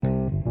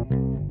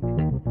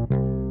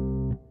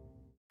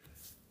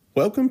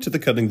Welcome to the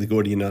Cutting the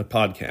Gordian Knot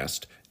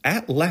podcast.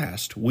 At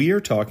last, we are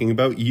talking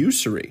about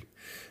usury.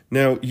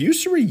 Now,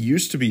 usury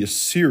used to be a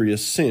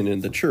serious sin in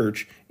the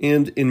church,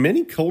 and in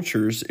many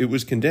cultures it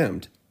was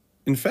condemned.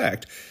 In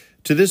fact,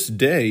 to this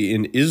day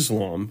in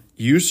Islam,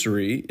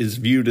 usury is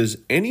viewed as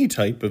any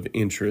type of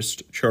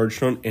interest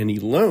charged on any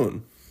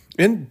loan.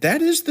 And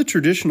that is the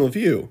traditional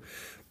view.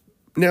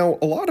 Now,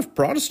 a lot of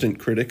Protestant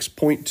critics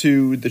point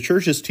to the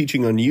church's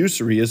teaching on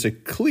usury as a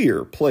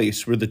clear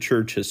place where the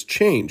church has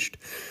changed,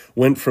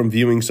 went from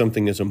viewing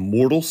something as a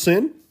mortal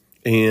sin,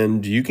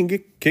 and you can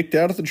get kicked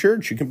out of the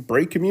church, you can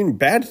break communion,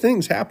 bad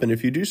things happen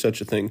if you do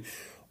such a thing,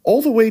 all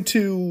the way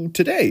to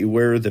today,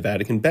 where the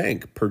Vatican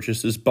Bank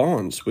purchases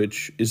bonds,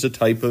 which is a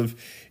type of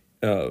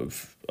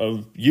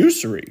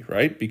usury,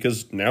 right?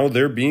 Because now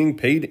they're being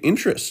paid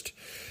interest.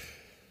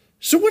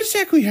 So what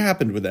exactly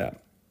happened with that?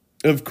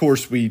 Of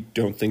course, we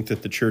don't think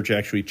that the church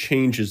actually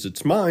changes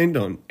its mind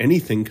on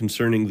anything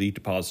concerning the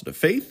deposit of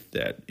faith,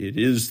 that it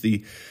is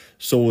the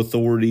sole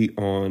authority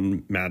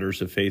on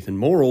matters of faith and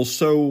morals.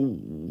 So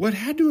what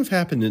had to have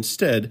happened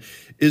instead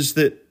is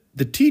that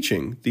the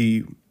teaching,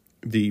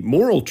 the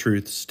moral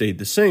truth stayed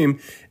the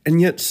same,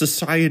 and yet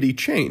society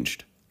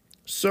changed.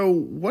 So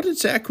what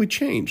exactly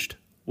changed?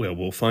 Well,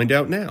 we'll find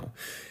out now.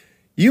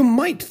 You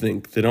might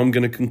think that I'm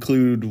going to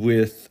conclude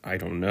with,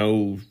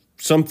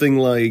 something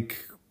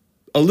like,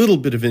 a little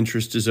bit of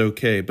interest is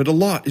okay, but a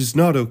lot is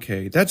not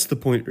okay. That's the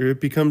point where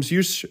it becomes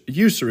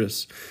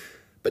usurious.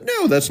 But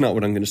no, that's not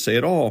what I'm going to say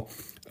at all.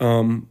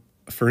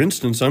 For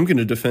instance, I'm going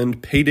to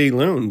defend payday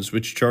loans,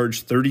 which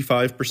charge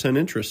 35%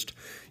 interest.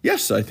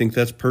 Yes, I think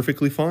that's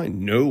perfectly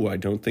fine. No, I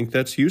don't think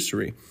that's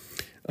usury.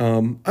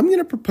 I'm going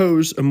to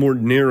propose a more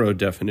narrow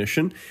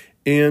definition,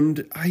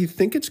 and I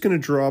think it's going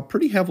to draw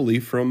pretty heavily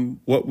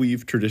from what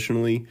we've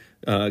traditionally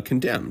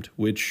condemned,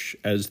 which,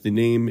 as the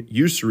name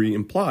usury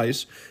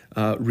implies,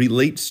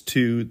 relates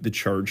to the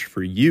charge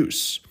for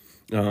use.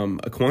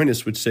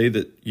 Aquinas would say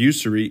that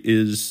usury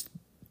is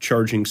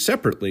charging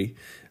separately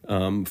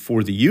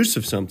for the use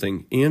of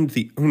something and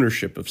the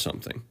ownership of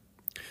something.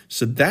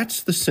 So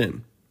that's the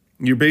sin.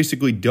 You're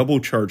basically double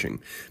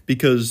charging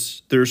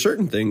because there are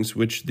certain things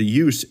which the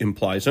use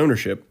implies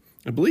ownership.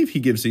 I believe he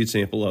gives the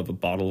example of a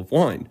bottle of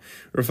wine.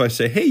 Or if I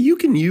say, hey, you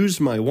can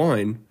use my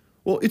wine,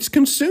 well, it's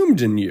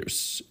consumed in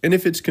use. And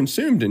if it's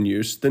consumed in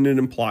use, then it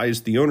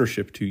implies the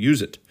ownership to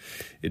use it.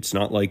 It's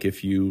not like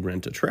if you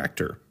rent a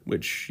tractor,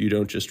 which you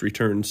don't just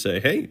return and say,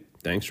 hey,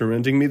 thanks for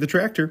renting me the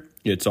tractor.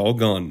 It's all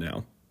gone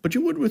now. But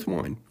you would with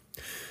wine.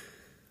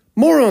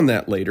 More on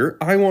that later.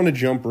 I want to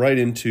jump right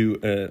into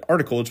an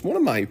article. It's one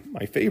of my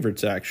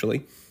favorites,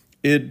 actually.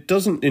 It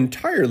doesn't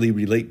entirely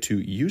relate to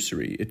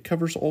usury. It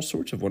covers all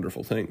sorts of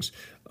wonderful things.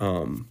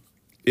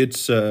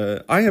 It's an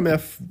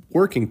IMF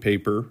working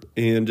paper,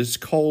 and it's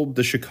called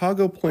The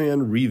Chicago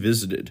Plan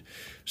Revisited.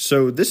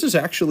 So this is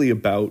actually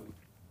about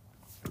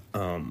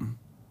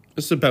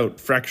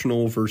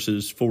fractional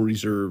versus full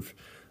reserve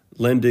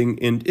lending,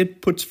 and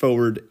it puts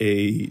forward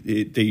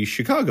the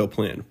Chicago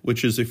Plan,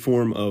 which is a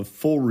form of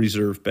full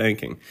reserve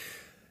banking.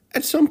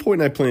 At some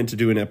point, I plan to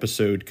do an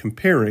episode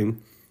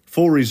comparing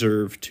full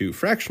reserve to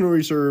fractional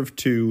reserve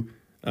to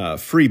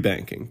free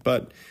banking,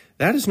 but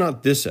that is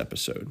not this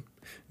episode.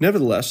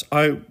 Nevertheless,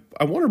 I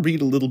want to read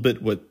a little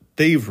bit what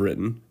they've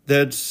written.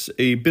 That's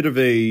a bit of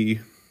I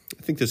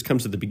think this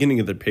comes at the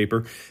beginning of their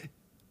paper,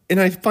 and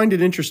I find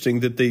it interesting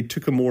that they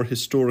took a more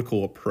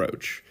historical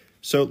approach.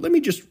 So let me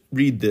just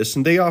read this,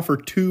 and they offer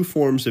two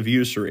forms of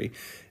usury,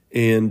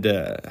 and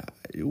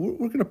we're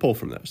going to pull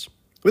from those.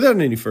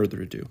 Without any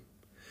further ado,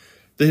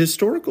 the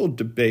historical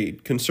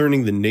debate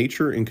concerning the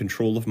nature and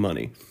control of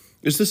money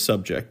is the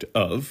subject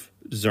of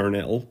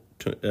Zarnell,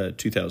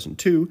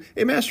 2002,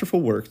 a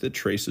masterful work that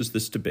traces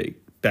this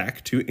debate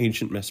back to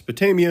ancient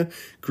Mesopotamia,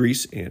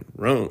 Greece, and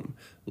Rome.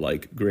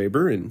 Like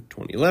Graeber in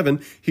 2011,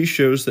 he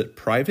shows that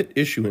private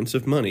issuance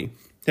of money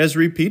has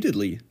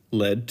repeatedly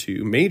led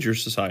to major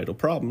societal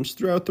problems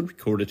throughout the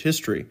recorded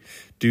history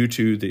due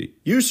to the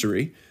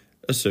usury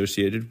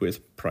associated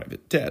with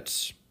private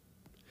debts.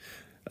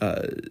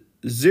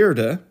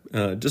 Zerda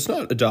does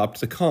not adopt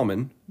the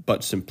common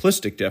but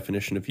simplistic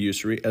definition of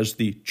usury as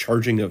the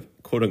charging of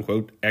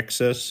quote-unquote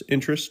excess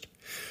interest,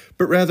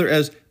 but rather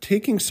as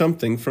taking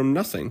something from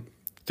nothing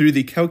through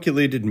the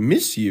calculated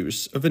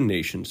misuse of a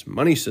nation's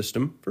money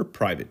system for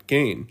private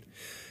gain.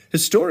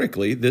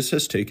 Historically, this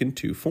has taken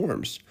two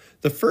forms.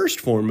 The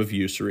first form of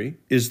usury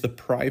is the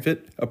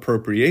private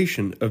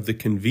appropriation of the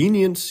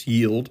convenience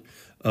yield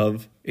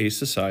of a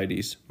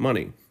society's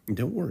money. And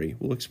don't worry,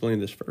 we'll explain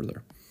this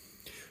further.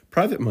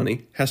 Private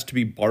money has to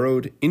be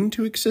borrowed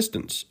into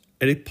existence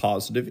at a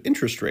positive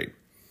interest rate,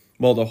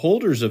 while the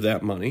holders of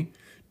that money,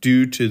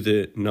 due to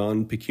the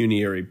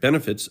non-pecuniary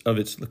benefits of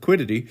its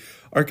liquidity,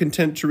 are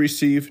content to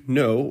receive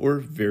no or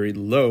very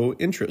low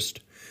interest.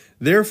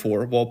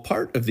 Therefore, while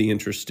part of the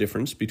interest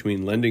difference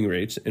between lending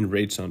rates and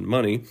rates on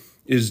money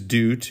is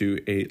due to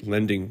a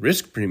lending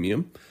risk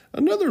premium,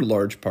 another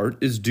large part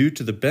is due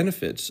to the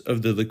benefits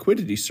of the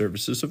liquidity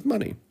services of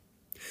money.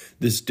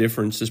 This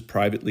difference is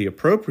privately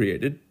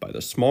appropriated by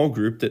the small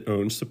group that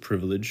owns the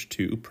privilege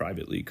to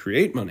privately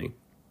create money.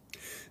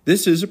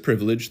 This is a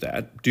privilege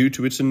that, due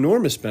to its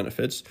enormous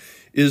benefits,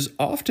 is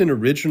often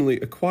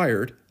originally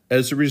acquired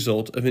as a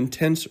result of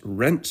intense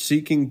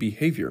rent-seeking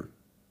behavior.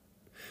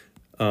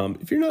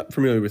 If you're not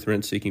familiar with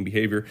rent-seeking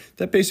behavior,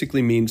 that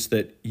basically means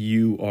that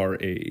you are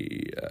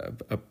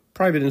a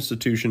private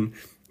institution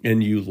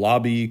and you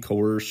lobby,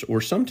 coerce, or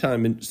somehow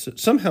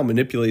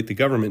manipulate the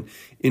government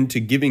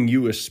into giving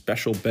you a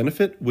special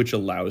benefit, which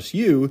allows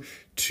you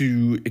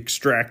to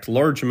extract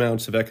large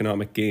amounts of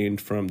economic gain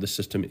from the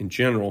system in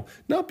general,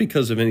 not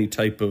because of any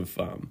type of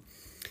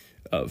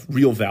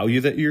real value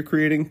that you're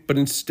creating, but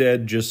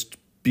instead just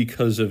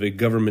because of a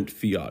government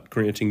fiat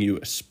granting you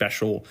a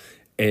special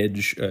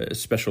edge, a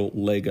special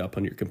leg up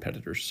on your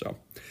competitors. So,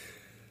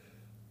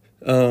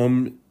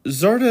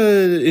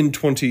 Zarda in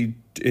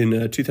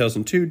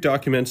 2002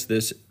 documents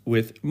this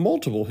with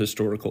multiple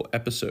historical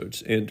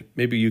episodes, and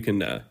maybe you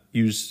can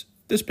use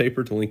this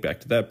paper to link back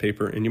to that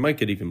paper, and you might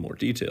get even more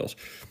details.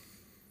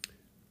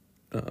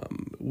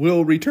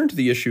 We'll return to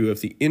the issue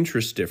of the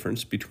interest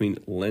difference between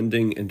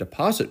lending and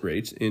deposit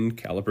rates in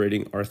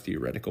calibrating our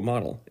theoretical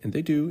model, and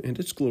they do, and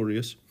it's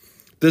glorious.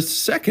 The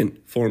second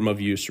form of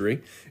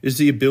usury is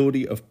the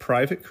ability of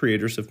private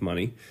creators of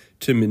money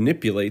to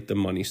manipulate the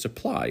money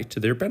supply to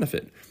their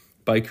benefit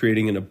by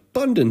creating an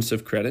abundance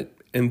of credit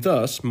and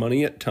thus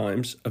money at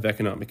times of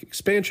economic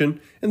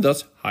expansion and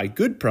thus high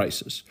good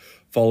prices,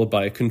 followed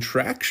by a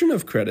contraction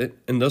of credit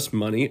and thus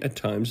money at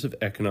times of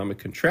economic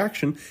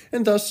contraction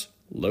and thus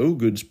low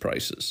goods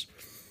prices.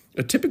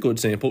 A typical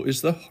example is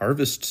the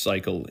harvest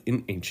cycle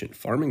in ancient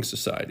farming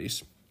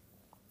societies.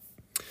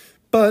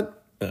 But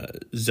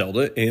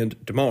Zelda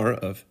and Damar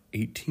of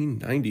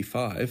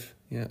 1895,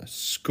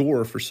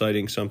 score for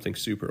citing something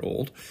super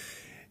old,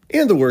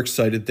 and the works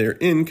cited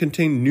therein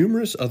contain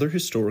numerous other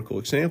historical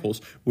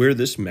examples where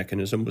this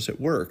mechanism was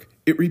at work.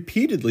 It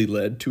repeatedly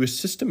led to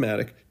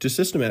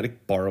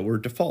systematic borrower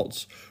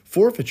defaults,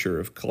 forfeiture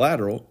of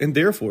collateral, and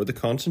therefore the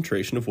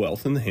concentration of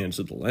wealth in the hands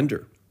of the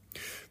lender.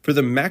 For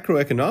the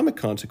macroeconomic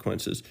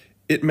consequences,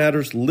 it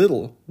matters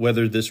little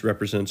whether this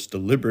represents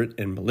deliberate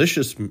and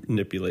malicious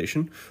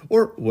manipulation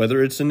or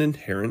whether it's an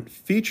inherent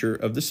feature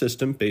of the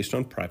system based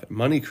on private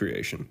money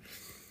creation.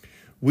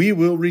 We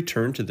will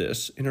return to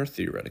this in our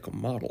theoretical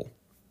model.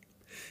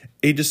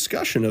 A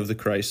discussion of the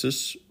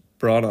crisis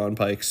brought on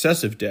by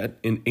excessive debt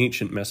in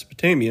ancient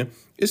Mesopotamia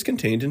is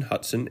contained in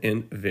Hudson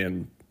and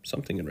Van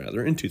something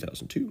in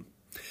 2002.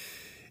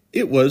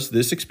 It was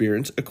this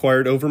experience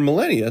acquired over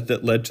millennia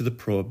that led to the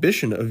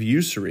prohibition of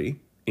usury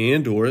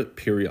and or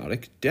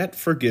periodic debt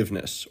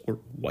forgiveness, or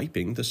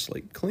wiping the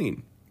slate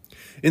clean.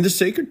 In the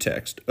sacred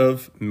text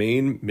of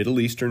main Middle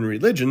Eastern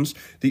religions,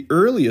 the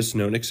earliest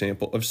known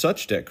example of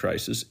such debt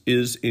crisis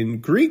is in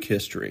Greek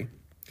history,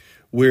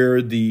 where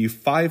the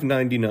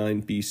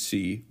 599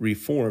 BC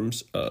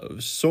reforms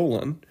of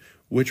Solon,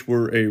 which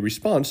were a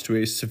response to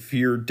a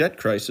severe debt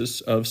crisis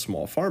of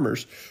small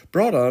farmers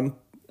brought on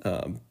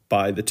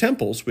by the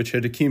temples, which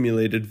had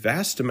accumulated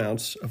vast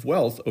amounts of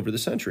wealth over the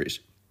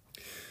centuries.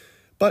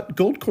 But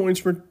gold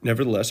coins were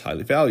nevertheless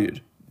highly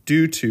valued,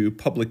 due to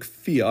public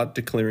fiat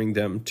declaring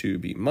them to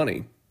be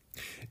money.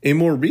 A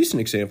more recent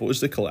example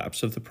is the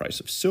collapse of the price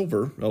of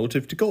silver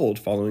relative to gold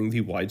following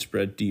the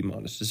widespread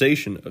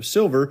demonetization of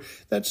silver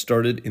that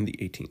started in the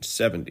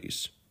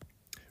 1870s.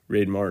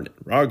 Rademar and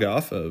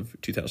Rogoff of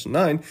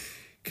 2009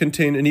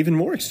 contain an even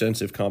more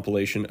extensive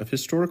compilation of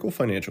historical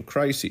financial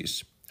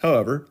crises.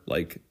 However,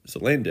 like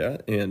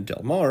Zelanda and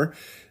Delmar,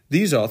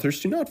 these authors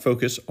do not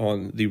focus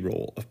on the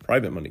role of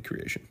private money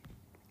creation.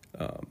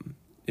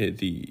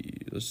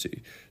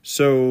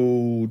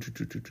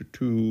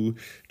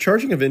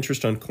 Charging of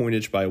interest on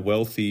coinage by a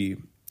wealthy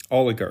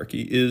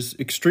oligarchy is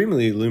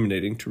extremely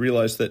illuminating to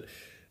realize that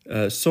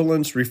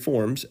Solon's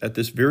reforms at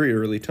this very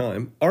early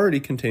time already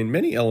contain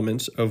many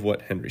elements of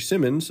what Henry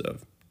Simmons,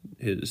 of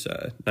his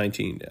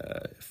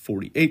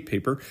 1948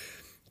 paper,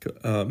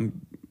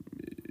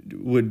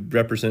 would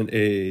represent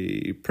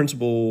a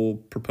principal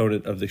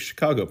proponent of the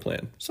Chicago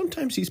Plan.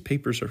 Sometimes these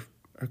papers are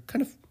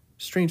kind of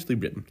strangely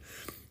written.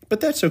 But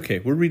that's okay.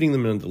 We're reading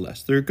them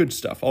nonetheless. They're good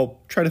stuff. I'll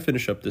try to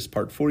finish up this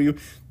part for you.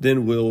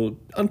 Then we'll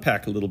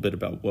unpack a little bit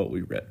about what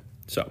we read.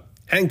 So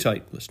hang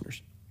tight,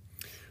 listeners.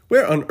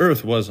 Where on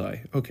earth was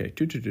I? Okay,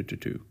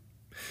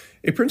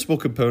 A principal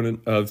component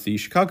of the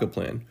Chicago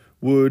Plan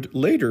would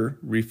later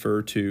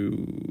refer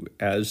to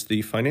as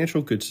the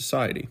Financial Good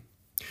Society.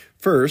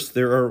 First,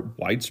 there are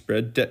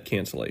widespread debt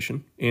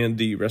cancellation and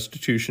the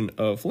restitution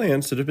of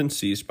lands that have been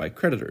seized by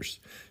creditors.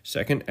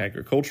 Second,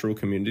 agricultural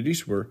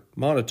communities were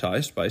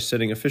monetized by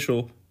setting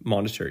official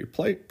monetary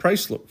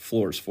price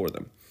floors for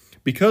them.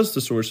 Because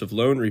the source of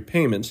loan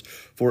repayments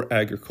for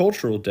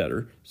agricultural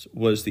debtors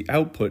was the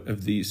output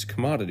of these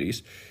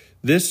commodities,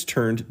 this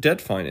turned debt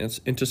finance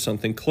into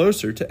something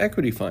closer to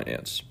equity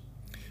finance.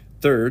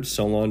 Third,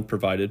 Solon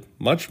provided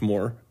much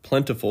more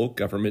plentiful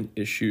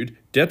government-issued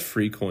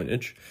debt-free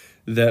coinage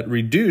that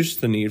reduced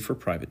the need for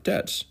private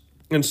debts.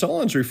 And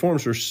Solon's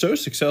reforms were so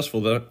successful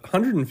that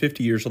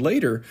 150 years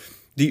later,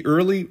 the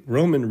early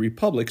Roman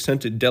Republic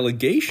sent a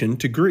delegation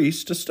to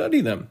Greece to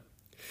study them.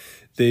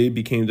 They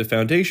became the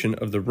foundation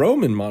of the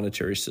Roman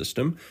monetary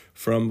system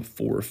from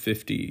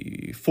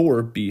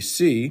 454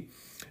 BC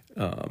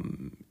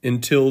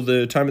until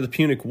the time of the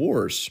Punic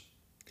Wars.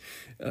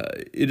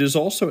 It is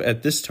also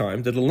at this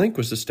time that a link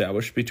was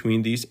established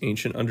between these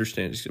ancient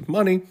understandings of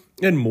money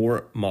and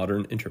more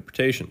modern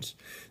interpretations.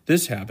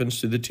 This happens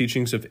through the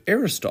teachings of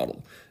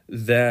Aristotle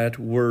that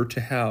were to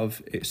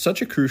have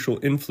such a crucial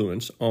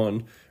influence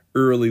on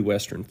early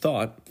Western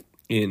thought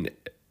in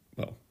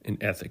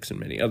ethics and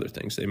many other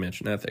things. They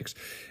mention ethics.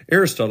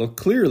 Aristotle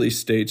clearly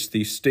states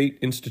the state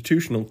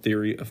institutional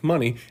theory of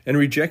money and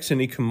rejects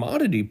any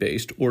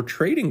commodity-based or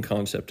trading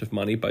concept of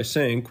money by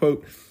saying,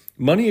 quote,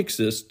 "Money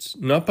exists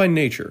not by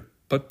nature,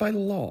 but by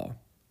law."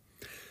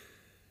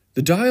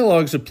 The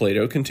dialogues of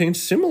Plato contain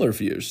similar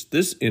views.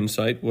 This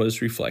insight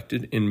was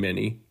reflected in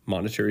many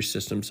monetary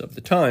systems of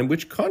the time,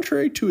 which,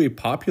 contrary to a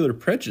popular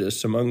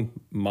prejudice among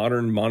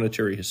modern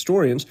monetary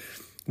historians,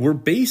 were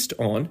based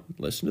on,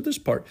 listen to this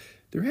part,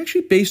 they're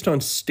actually based on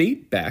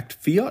state-backed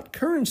fiat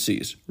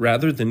currencies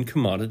rather than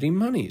commodity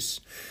monies.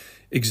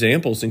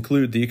 Examples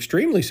include the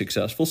extremely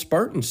successful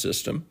Spartan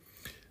system,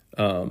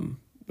 they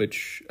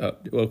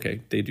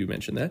do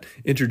mention that,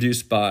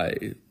 introduced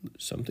by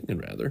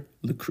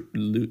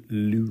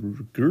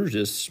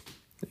Lycurgus,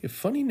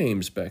 funny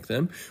names back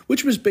then,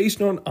 which was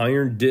based on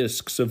iron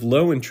discs of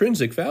low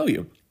intrinsic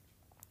value.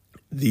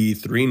 The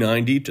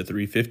 390 to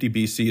 350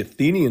 BC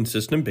Athenian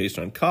system based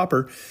on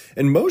copper,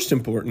 and most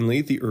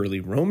importantly, the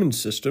early Roman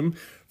system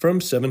from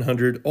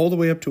 700 all the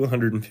way up to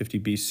 150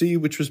 BC,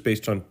 which was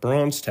based on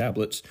bronze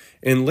tablets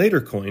and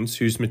later coins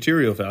whose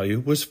material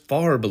value was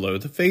far below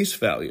the face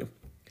value.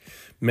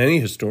 Many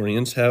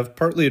historians have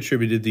partly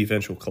attributed the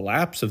eventual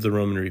collapse of the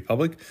Roman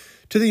Republic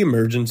to the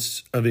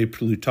emergence of a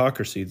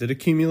plutocracy that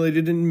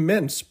accumulated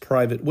immense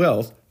private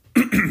wealth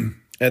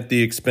at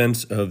the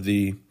expense of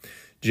the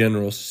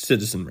general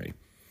citizenry.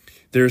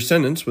 Their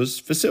ascendance was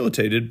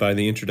facilitated by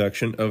the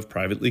introduction of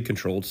privately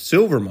controlled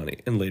silver money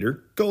and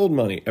later gold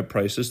money at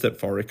prices that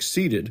far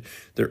exceeded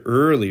their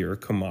earlier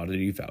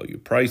commodity value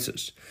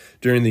prices.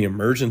 During the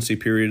emergency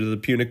period of the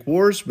Punic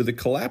Wars, with the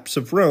collapse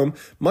of Rome,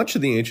 much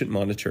of the ancient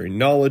monetary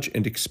knowledge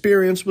and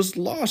experience was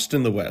lost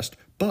in the West,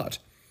 but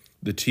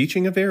the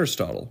teaching of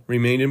Aristotle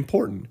remained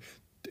important,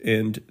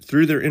 and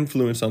through their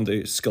influence on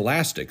the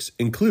scholastics,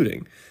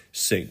 including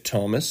St.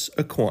 Thomas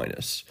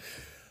Aquinas.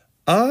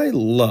 I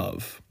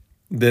love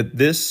that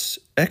this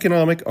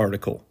economic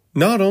article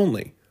not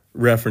only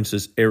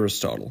references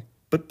Aristotle,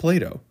 but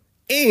Plato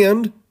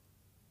and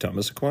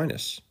Thomas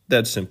Aquinas.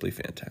 That's simply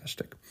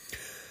fantastic.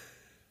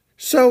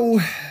 So,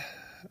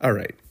 all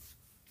right,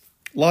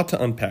 a lot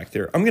to unpack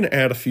there. I'm going to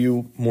add a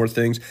few more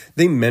things.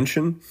 They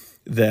mention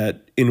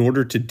that in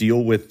order to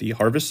deal with the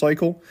harvest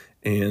cycle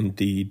and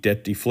the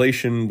debt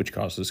deflation, which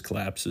causes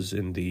collapses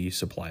in the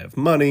supply of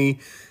money,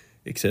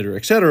 et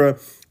cetera,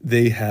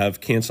 they have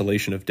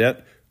cancellation of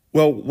debt.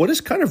 Well, what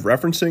is kind of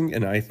referencing,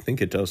 and I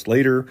think it does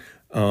later,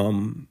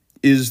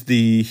 is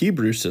the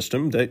Hebrew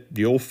system that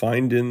you'll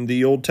find in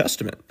the Old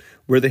Testament,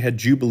 where they had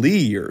Jubilee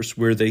years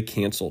where they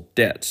canceled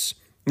debts.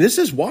 This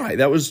is why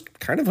that was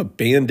kind of a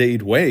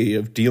Band-Aid way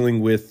of dealing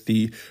with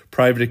the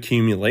private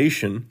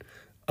accumulation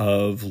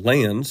of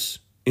lands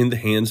in the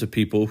hands of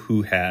people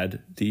who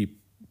had the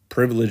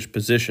privileged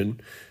position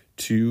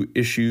to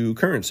issue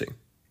currency.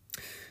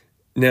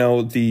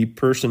 Now, the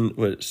person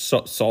was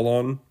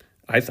Solon.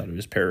 I thought it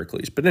was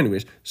Pericles, but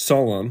anyways,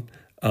 Solon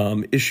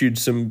issued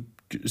some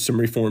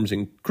reforms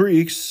in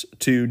Greece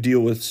to deal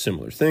with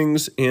similar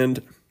things,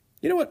 and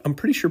you know what? I'm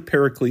pretty sure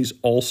Pericles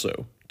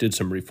also did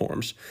some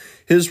reforms.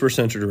 His were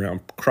centered around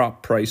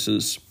crop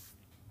prices,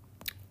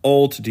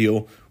 all to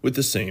deal with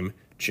the same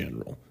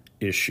general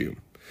issue.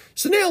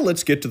 So now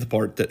let's get to the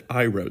part that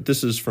I wrote.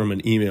 This is from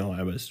an email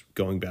I was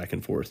going back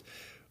and forth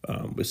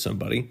with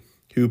somebody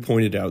who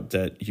pointed out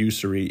that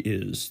usury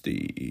is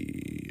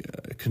the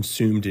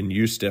consumed in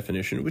use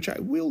definition, which I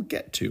will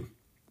get to.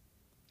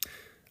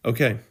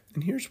 Okay,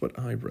 and here's what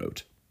I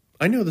wrote.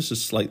 I know this is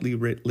a slightly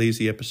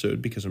lazy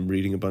episode because I'm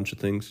reading a bunch of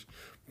things,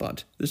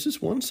 but this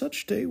is one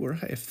such day where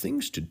I have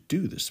things to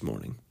do this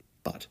morning.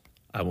 But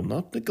I will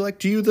not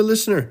neglect you, the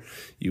listener.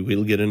 You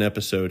will get an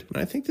episode, and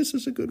I think this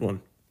is a good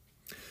one.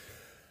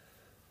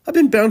 I've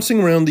been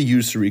bouncing around the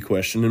usury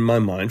question in my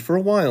mind for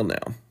a while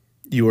now.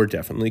 You are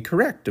definitely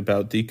correct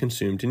about the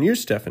consumed in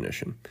use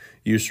definition.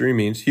 Usury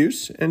means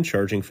use, and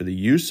charging for the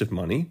use of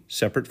money,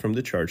 separate from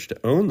the charge to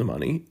own the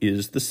money,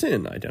 is the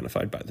sin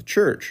identified by the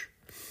church.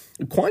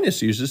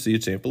 Aquinas uses the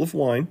example of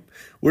wine,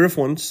 where if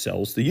one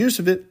sells the use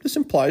of it, this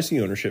implies the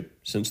ownership,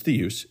 since the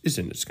use is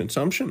in its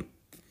consumption.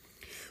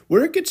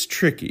 Where it gets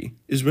tricky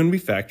is when we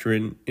factor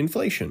in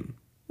inflation,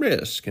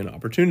 risk, and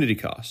opportunity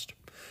cost.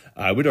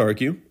 I would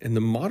argue, and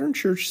the modern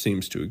church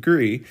seems to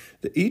agree,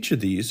 that each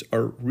of these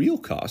are real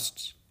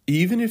costs,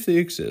 even if they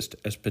exist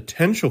as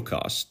potential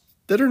costs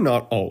that are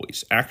not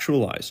always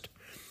actualized.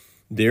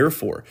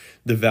 Therefore,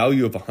 the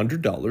value of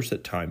 $100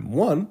 at time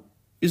 1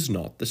 is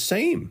not the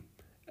same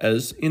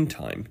as in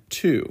time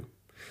 2.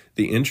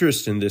 The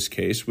interest in this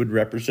case would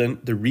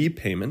represent the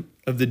repayment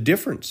of the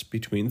difference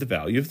between the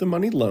value of the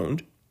money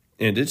loaned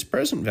and its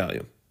present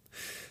value.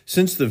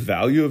 Since the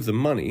value of the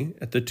money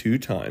at the two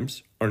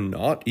times are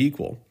not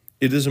equal,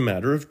 it is a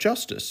matter of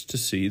justice to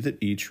see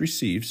that each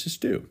receives his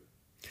due.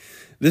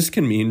 This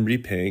can mean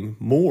repaying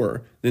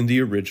more than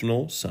the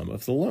original sum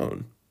of the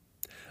loan.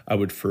 I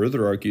would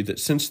further argue that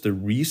since the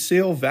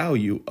resale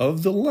value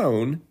of the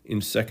loan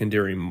in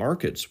secondary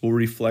markets will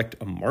reflect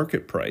a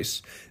market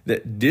price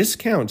that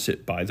discounts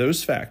it by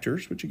those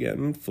factors, which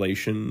again,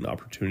 inflation,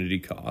 opportunity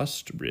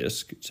cost,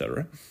 risk,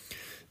 etc.,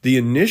 the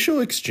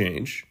initial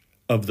exchange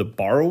of the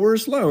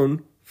borrower's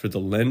loan for the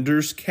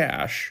lender's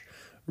cash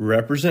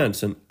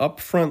represents an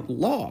upfront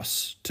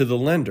loss to the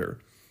lender,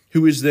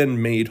 who is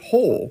then made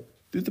whole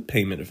through the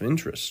payment of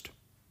interest.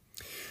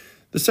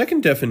 The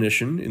second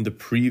definition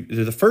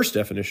the first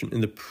definition in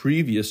the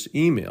previous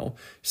email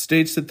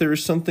states that there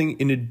is something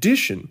in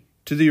addition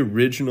to the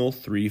original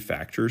three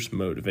factors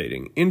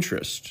motivating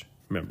interest.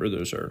 Remember,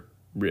 those are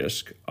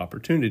risk,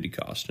 opportunity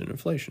cost, and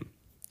inflation.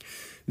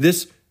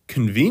 This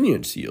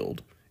convenience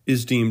yield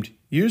is deemed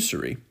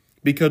usury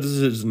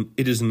because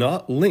it is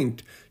not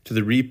linked to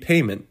the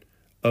repayment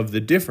of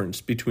the difference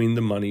between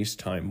the money's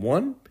time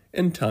one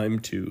and time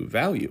two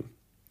value.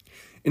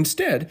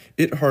 Instead,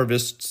 it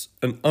harvests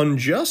an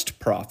unjust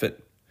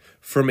profit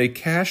from a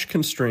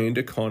cash-constrained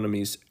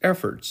economy's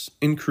efforts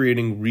in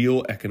creating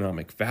real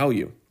economic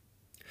value.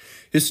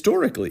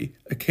 Historically,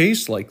 a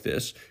case like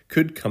this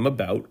could come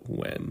about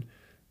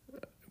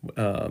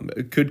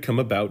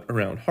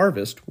around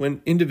harvest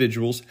when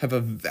individuals have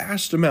a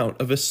vast amount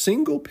of a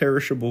single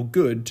perishable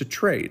good to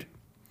trade.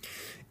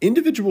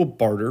 Individual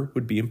barter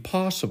would be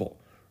impossible.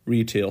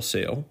 Retail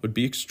sale would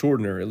be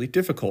extraordinarily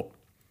difficult.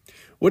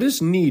 What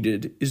is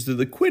needed is the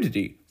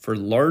liquidity for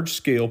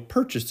large-scale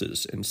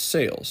purchases and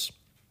sales.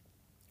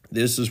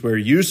 This is where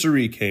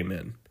usury came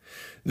in.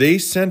 They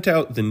sent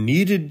out the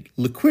needed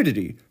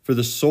liquidity for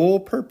the sole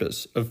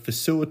purpose of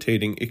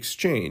facilitating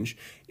exchange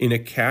in a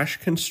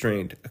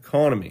cash-constrained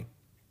economy.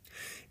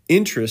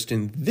 Interest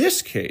in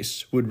this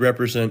case would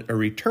represent a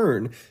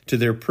return to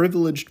their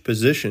privileged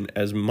position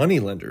as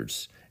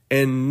moneylenders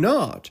and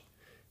not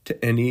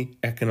to any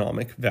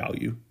economic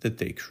value that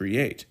they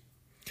create.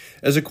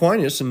 As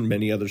Aquinas and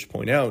many others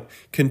point out,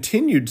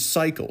 continued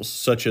cycles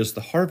such as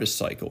the harvest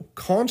cycle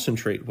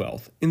concentrate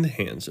wealth in the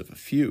hands of a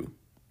few.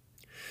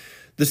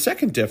 The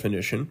second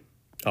definition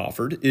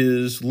offered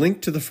is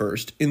linked to the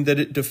first in that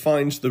it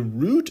defines the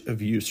root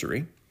of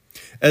usury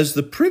as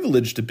the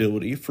privileged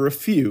ability for a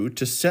few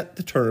to set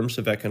the terms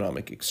of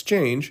economic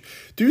exchange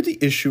through the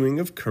issuing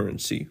of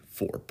currency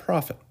for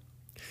profit.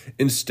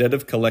 Instead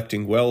of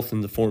collecting wealth in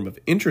the form of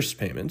interest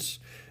payments,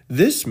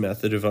 this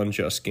method of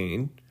unjust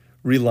gain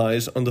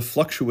relies on the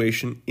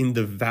fluctuation in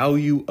the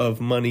value of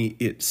money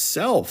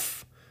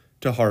itself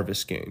to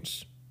harvest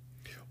gains.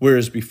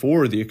 Whereas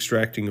before, the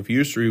extracting of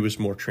usury was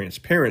more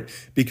transparent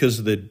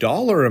because the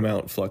dollar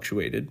amount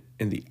fluctuated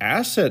and the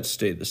assets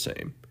stayed the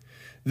same.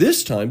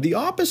 This time, the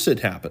opposite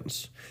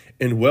happens,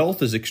 and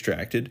wealth is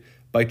extracted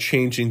by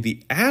changing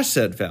the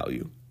asset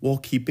value while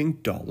keeping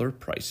dollar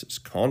prices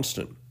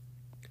constant.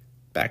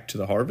 Back to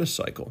the harvest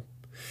cycle.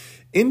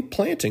 In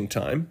planting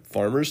time,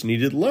 farmers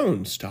needed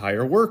loans to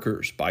hire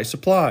workers, buy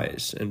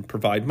supplies, and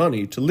provide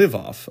money to live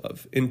off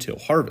of until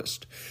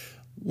harvest.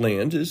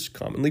 Land is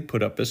commonly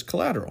put up as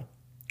collateral.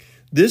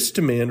 This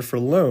demand for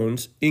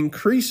loans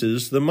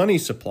increases the money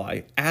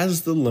supply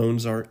as the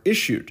loans are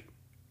issued.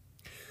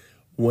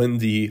 When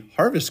the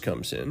harvest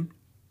comes in,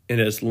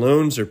 and as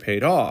loans are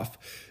paid off,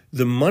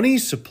 the money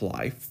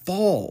supply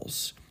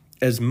falls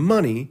as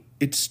money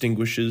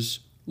extinguishes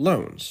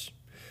loans.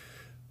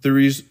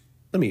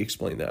 Let me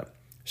explain that.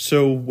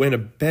 So when a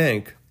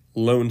bank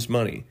loans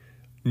money,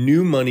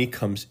 new money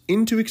comes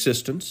into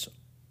existence,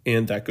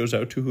 and that goes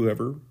out to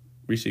whoever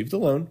received the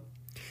loan,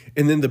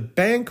 and then the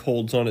bank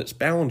holds on its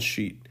balance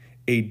sheet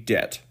a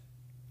debt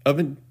of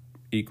an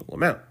equal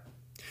amount.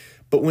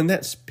 But when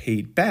that's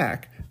paid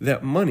back,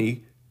 that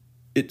money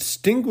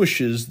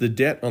extinguishes the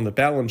debt on the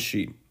balance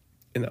sheet,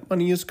 and that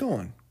money is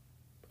gone.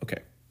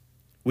 Okay,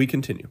 we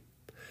continue.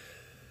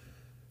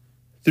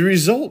 The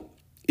result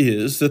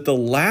is that the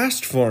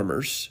last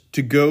farmers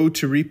to go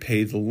to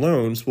repay the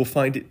loans will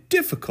find it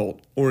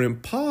difficult or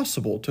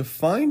impossible to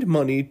find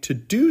money to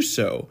do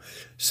so,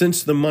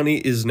 since the money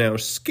is now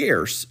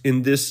scarce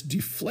in this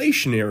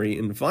deflationary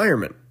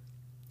environment.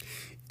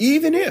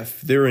 Even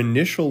if their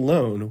initial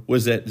loan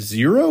was at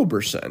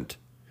 0%,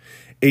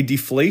 a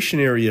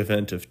deflationary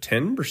event of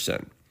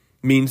 10%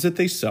 means that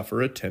they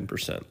suffer a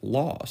 10%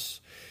 loss.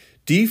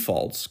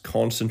 Defaults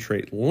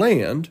concentrate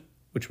land,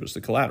 which was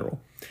the collateral,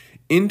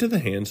 into the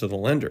hands of the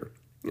lender.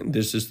 And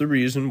this is the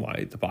reason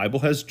why the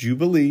Bible has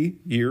Jubilee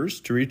years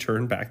to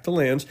return back the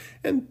lands,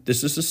 and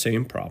this is the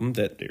same problem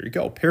that, there you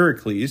go,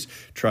 Pericles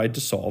tried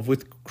to solve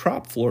with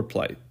crop floor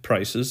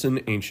prices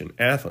in ancient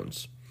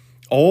Athens.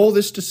 All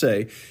this to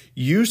say,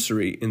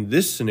 usury in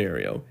this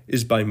scenario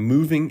is by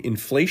moving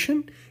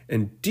inflation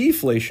and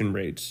deflation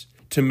rates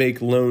to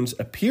make loans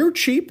appear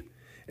cheap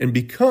and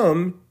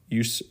become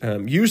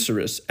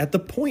usurious at the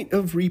point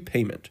of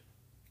repayment.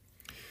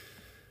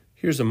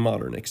 Here's a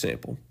modern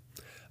example.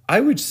 I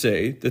would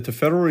say that the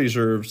Federal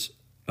Reserve's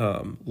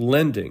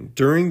lending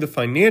during the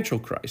financial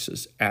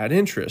crisis at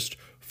interest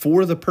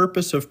for the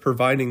purpose of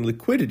providing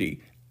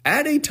liquidity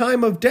at a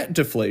time of debt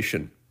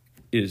deflation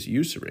is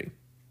usury.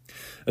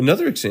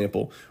 Another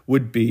example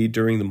would be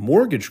during the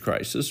mortgage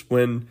crisis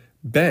when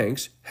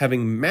banks,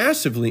 having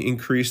massively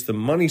increased the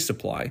money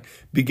supply,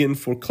 begin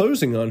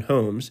foreclosing on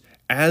homes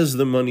as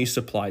the money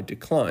supply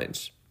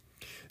declines.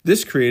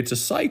 This creates a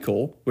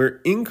cycle where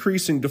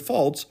increasing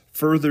defaults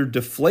further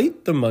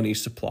deflate the money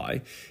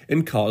supply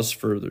and cause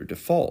further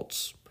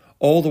defaults.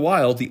 All the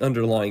while, the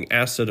underlying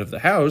asset of the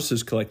house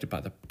is collected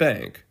by the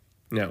bank.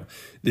 Now,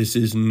 this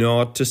is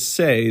not to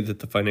say that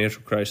the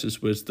financial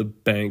crisis was the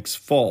bank's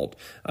fault.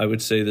 I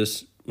would say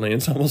this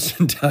lands almost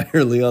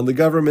entirely on the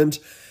government,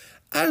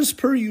 as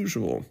per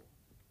usual.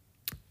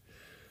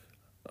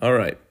 All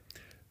right.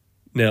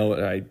 Now,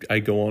 I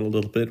go on a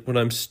little bit. What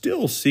I'm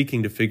still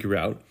seeking to figure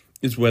out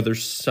is whether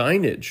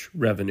signage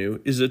revenue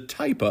is a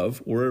type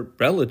of or a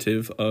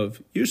relative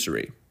of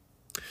usury.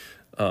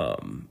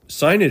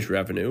 Signage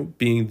revenue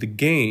being the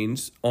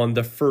gains on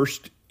the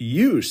first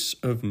use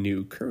of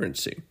new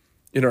currency.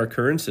 In our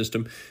current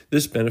system,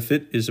 this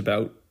benefit is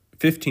about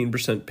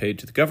 15% paid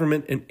to the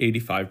government and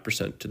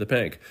 85% to the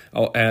bank.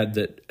 I'll add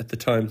that at the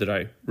time that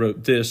I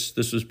wrote this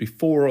was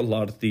before a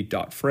lot of the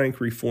Dodd-Frank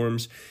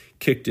reforms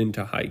kicked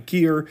into high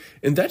gear,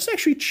 and that's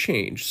actually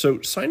changed. So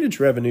signage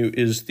revenue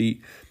is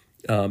the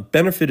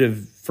benefit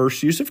of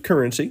first use of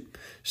currency.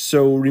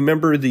 So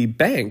remember, the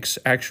banks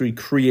actually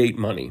create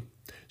money.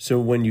 So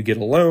when you get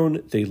a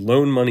loan, they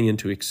loan money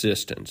into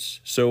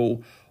existence.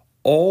 So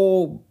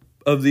all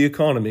of the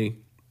economy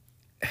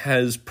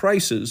has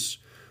prices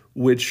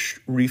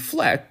which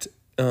reflect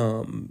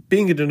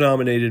being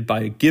denominated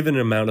by a given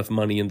amount of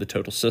money in the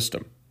total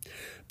system.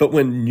 But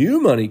when new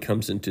money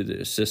comes into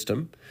the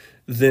system,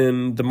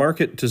 then the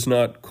market does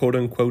not, quote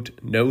unquote,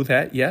 know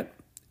that yet.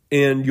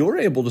 And you're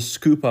able to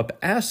scoop up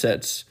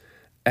assets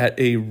at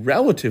a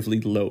relatively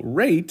low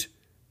rate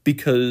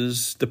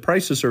because the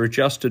prices are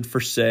adjusted for,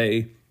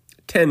 say,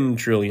 $10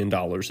 trillion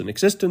in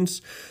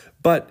existence.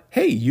 But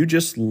hey, you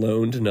just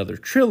loaned another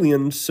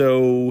trillion,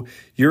 so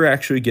you're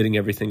actually getting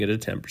everything at a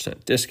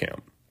 10%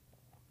 discount.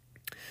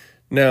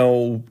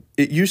 Now,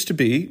 it used to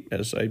be,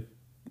 as I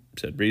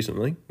said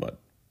recently,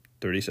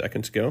 30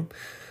 seconds ago,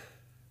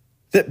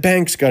 that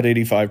banks got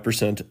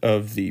 85%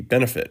 of the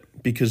benefit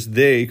because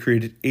they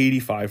created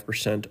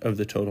 85% of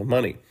the total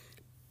money.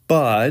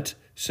 But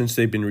since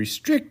they've been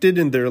restricted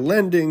in their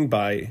lending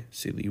by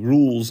silly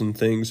rules and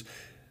things,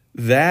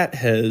 that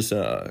has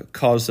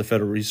caused the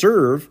Federal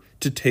Reserve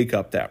to take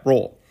up that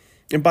role.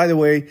 And by the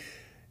way,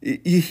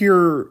 you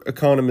hear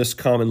economists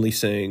commonly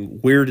saying,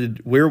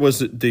 where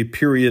was it the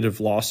period of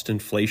lost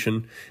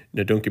inflation?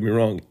 Now, don't get me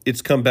wrong,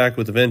 it's come back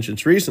with a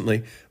vengeance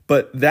recently,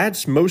 but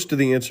that's most of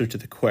the answer to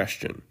the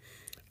question.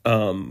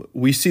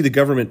 We see the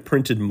government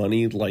printed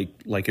money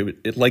like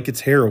its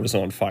hair was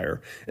on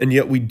fire, and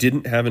yet we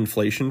didn't have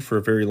inflation for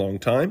a very long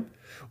time.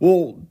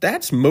 Well,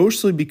 that's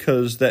mostly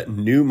because that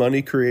new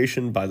money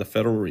creation by the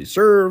Federal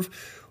Reserve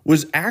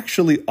was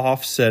actually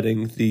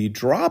offsetting the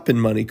drop in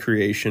money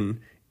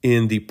creation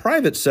in the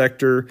private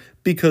sector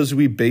because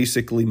we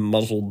basically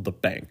muzzled the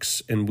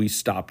banks and we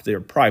stopped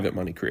their private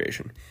money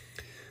creation.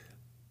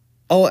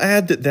 I'll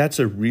add that that's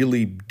a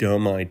really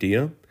dumb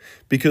idea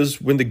because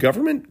when the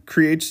government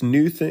creates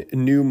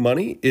new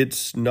money,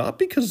 it's not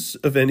because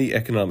of any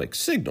economic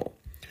signal.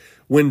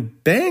 When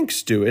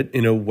banks do it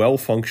in a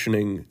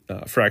well-functioning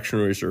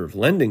fractional reserve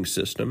lending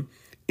system,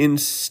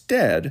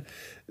 instead,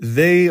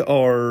 they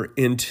are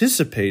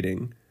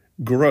anticipating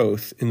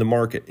growth in the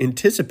market,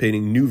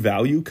 anticipating new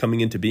value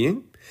coming into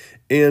being,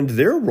 and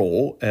their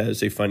role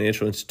as a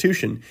financial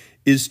institution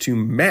is to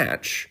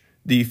match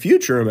the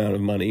future amount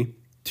of money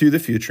to the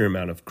future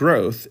amount of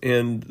growth,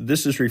 and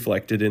this is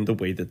reflected in the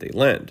way that they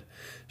lend.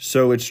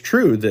 So it's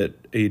true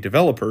that a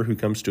developer who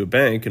comes to a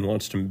bank and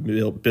wants to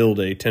build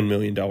a $10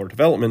 million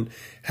development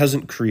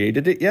hasn't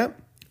created it yet,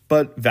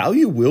 but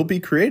value will be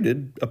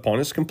created upon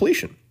its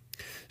completion.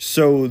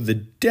 So the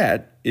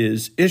debt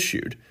is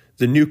issued.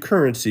 The new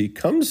currency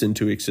comes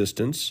into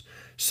existence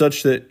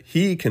such that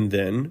he can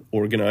then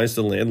organize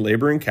the land,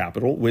 labor, and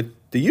capital with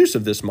the use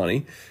of this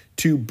money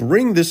to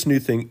bring this new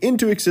thing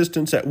into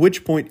existence, at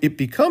which point it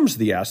becomes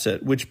the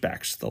asset which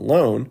backs the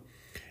loan.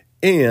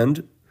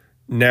 And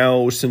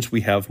now, since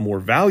we have more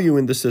value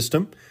in the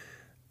system,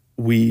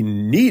 we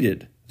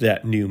needed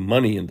that new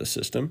money in the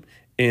system.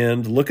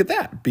 And look at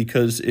that,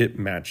 because it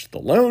matched the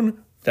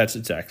loan, that's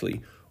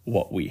exactly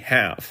what we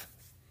have.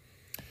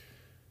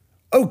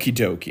 Okie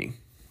dokie.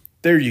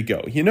 There you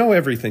go. You know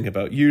everything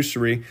about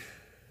usury.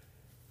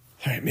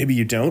 All right, maybe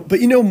you don't, but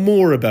you know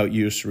more about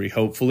usury,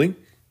 hopefully.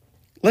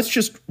 Let's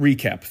just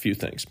recap a few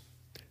things.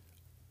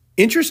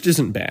 Interest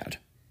isn't bad.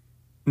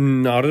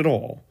 Not at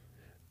all.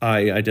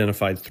 I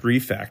identified 3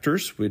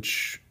 factors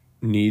which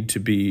need to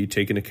be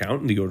taken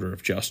account in the order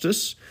of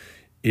justice.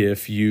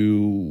 If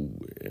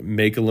you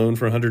make a loan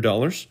for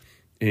 $100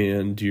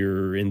 and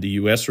you're in the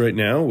US right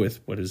now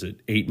with,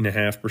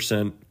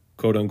 8.5%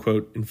 quote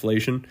unquote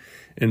inflation.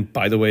 And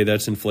by the way,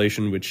 that's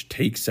inflation which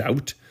takes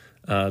out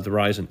the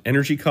rise in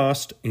energy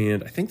cost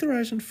and I think the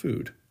rise in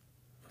food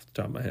off the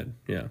top of my head.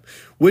 Yeah.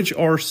 Which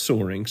are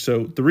soaring.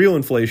 So the real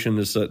inflation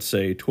is, let's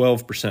say,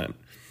 12%.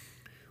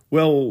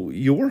 Well,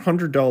 your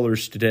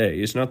 $100 today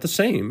is not the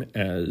same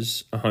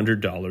as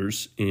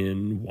 $100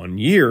 in 1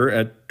 year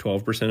at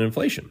 12%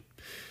 inflation.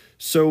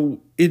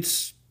 So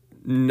it's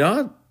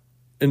not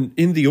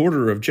in the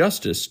order of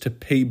justice to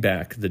pay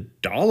back the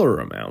dollar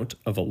amount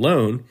of a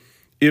loan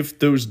if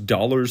those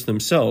dollars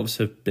themselves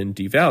have been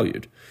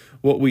devalued.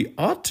 What we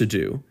ought to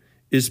do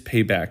is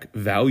pay back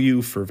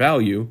value for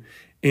value,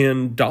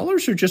 and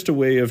dollars are just a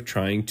way of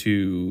trying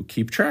to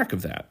keep track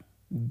of that.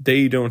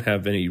 They don't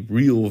have any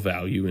real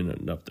value in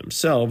and of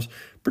themselves,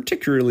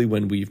 particularly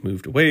when we've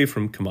moved away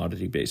from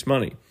commodity-based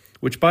money,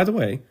 which, by the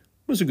way,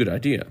 was a good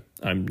idea.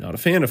 I'm not a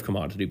fan of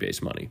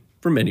commodity-based money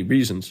for many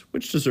reasons,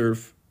 which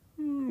deserve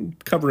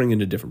covering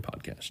in a different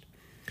podcast.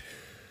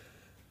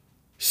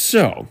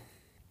 So,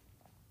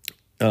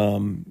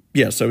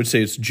 yes, I would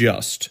say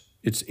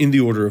it's in the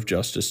order of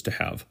justice to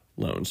have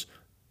loans.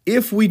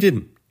 If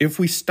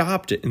we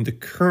stopped it in the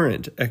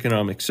current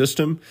economic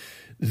system,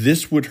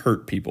 this would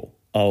hurt people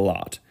a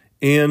lot.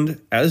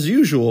 And as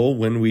usual,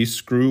 when we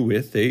screw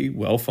with a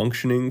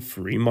well-functioning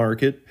free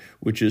market,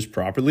 which is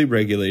properly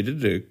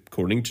regulated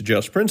according to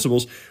just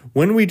principles,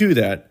 when we do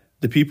that,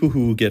 the people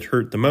who will get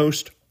hurt the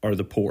most are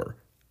the poor.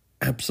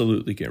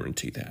 Absolutely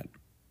guarantee that.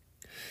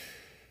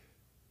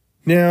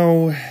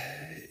 Now,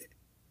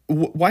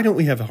 why don't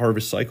we have a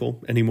harvest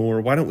cycle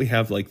anymore? Why don't we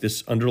have like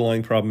this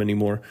underlying problem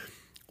anymore?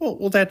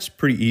 Well, that's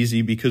pretty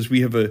easy because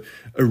we have a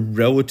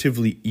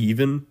relatively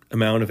even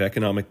amount of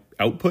economic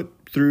output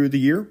through the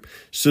year.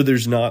 So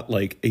there's not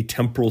like a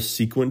temporal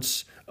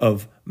sequence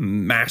of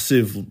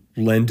massive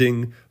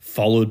lending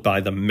followed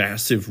by the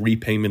massive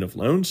repayment of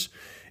loans.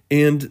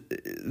 And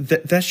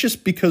that's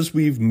just because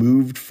we've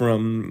moved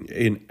from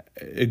an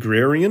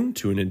agrarian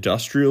to an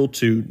industrial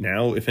to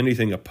now, if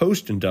anything, a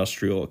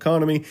post-industrial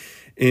economy.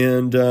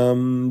 And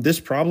this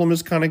problem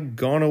has kind of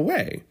gone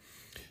away.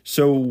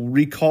 So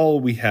recall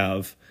we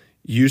have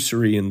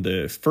usury in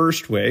the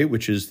first way,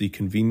 which is the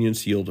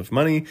convenience yield of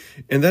money.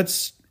 And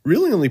that's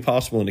really only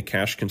possible in a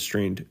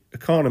cash-constrained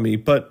economy.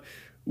 But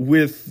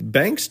with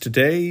banks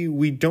today,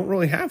 we don't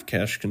really have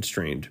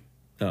cash-constrained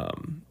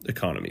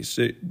economies.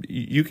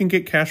 You can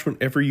get cash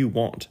whenever you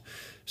want.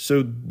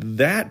 So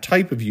that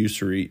type of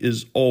usury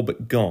is all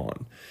but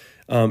gone.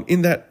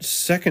 In that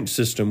second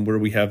system where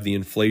we have the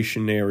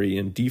inflationary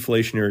and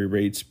deflationary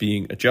rates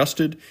being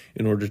adjusted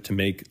in order to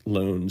make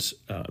loans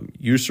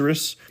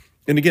usurious,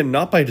 and again,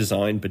 not by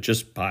design, but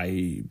just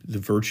by the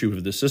virtue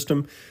of the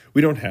system,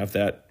 we don't have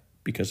that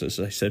because, as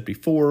I said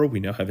before, we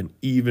now have an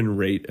even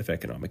rate of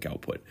economic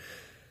output.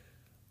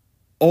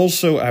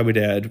 Also, I would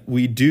add,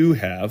 we do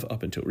have,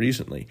 up until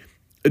recently,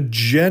 a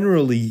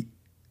generally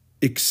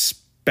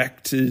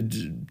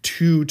expected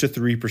 2 to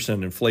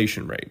 3%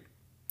 inflation rate.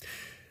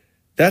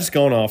 That's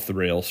gone off the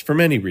rails for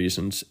many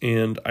reasons,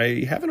 and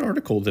I have an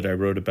article that I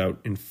wrote about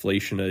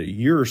inflation a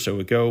year or so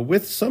ago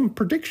with some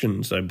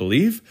predictions, I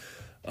believe.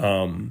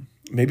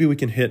 Maybe we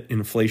can hit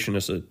inflation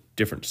as a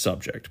different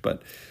subject,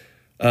 but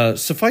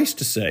suffice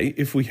to say,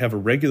 if we have a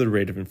regular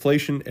rate of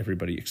inflation,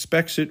 everybody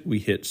expects it, we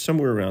hit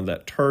somewhere around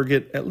that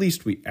target, at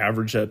least we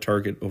average that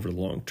target over the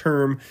long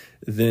term,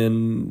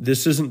 then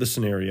this isn't the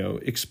scenario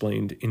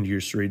explained in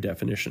usury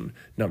definition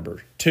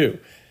number 2.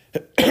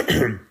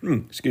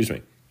 Excuse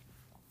me.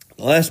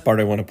 The last part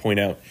I want to point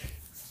out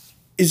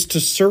is to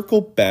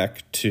circle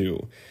back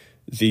to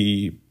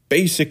the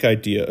basic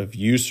idea of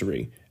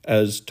usury,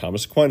 as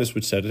Thomas Aquinas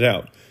would set it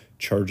out,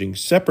 charging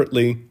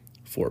separately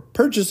for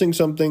purchasing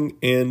something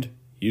and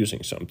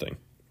using something.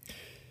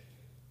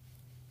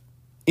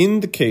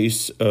 In the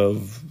case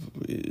of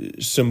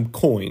some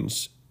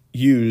coins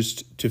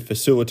used to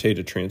facilitate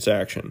a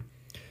transaction,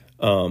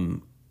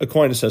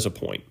 Aquinas has a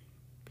point.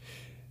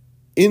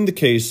 In the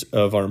case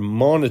of our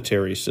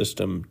monetary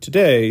system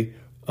today,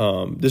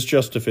 this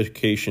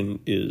justification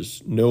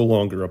is no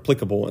longer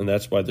applicable, and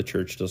that's why the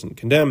church doesn't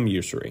condemn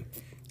usury.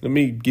 Let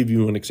me give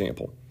you an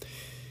example.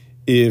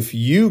 If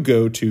you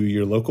go to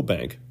your local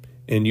bank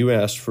and you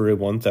ask for a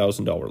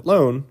 $1,000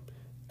 loan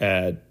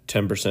at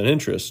 10%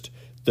 interest,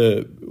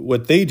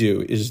 what they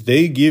do is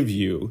they give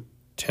you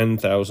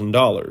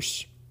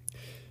 $10,000.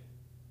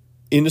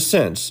 In a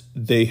sense,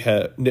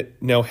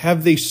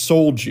 have they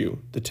sold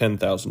you the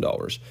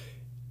 $10,000?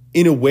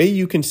 In a way,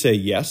 you can say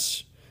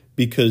yes,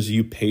 because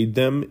you paid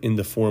them in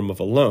the form of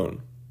a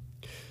loan.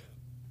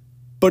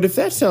 But if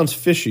that sounds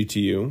fishy to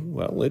you,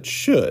 well, it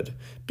should,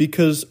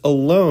 because a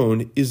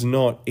loan is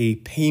not a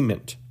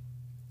payment.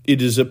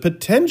 It is a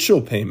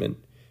potential payment.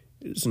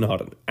 It is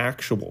not an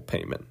actual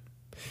payment.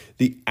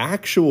 The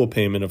actual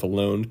payment of a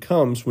loan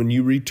comes when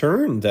you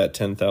return that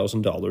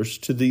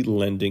 $10,000 to the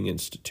lending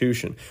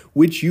institution,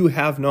 which you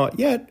have not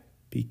yet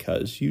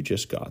because you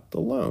just got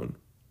the loan.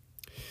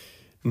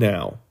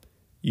 Now,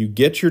 you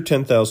get your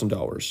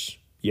 $10,000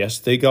 Yes,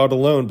 they got a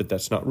loan, but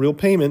that's not real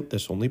payment.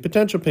 That's only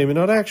potential payment,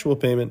 not actual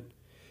payment.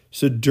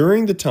 So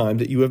during the time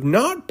that you have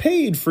not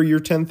paid for your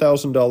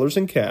 $10,000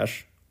 in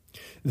cash,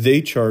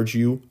 they charge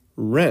you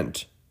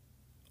rent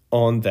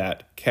on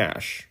that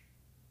cash.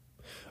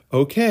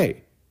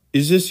 Okay,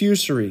 is this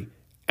usury?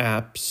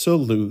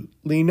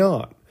 Absolutely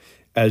not.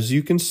 As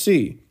you can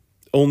see,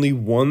 only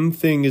one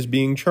thing is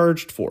being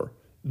charged for,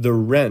 the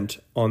rent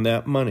on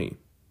that money.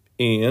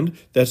 And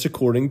that's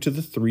according to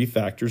the three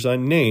factors I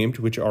named,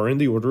 which are in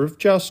the order of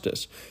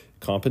justice: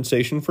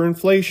 compensation for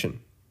inflation,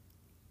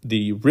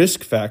 the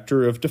risk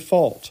factor of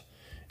default,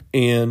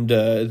 and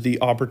the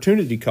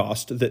opportunity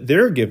cost that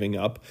they're giving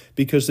up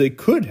because they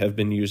could have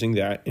been using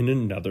that in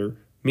another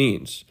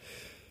means.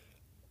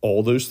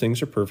 All those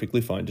things are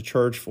perfectly fine to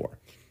charge for.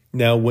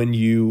 Now, when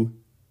you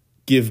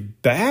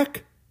give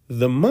back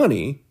the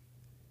money,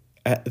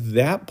 at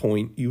that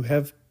point, you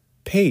have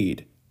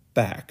paid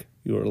back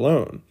your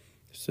loan.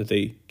 So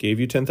they gave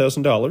you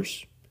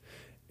 $10,000,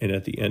 and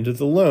at the end of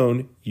the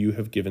loan, you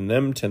have given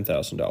them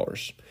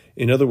 $10,000.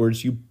 In other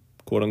words, you,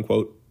 quote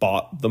unquote,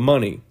 bought the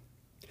money.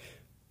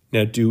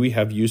 Now, do we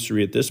have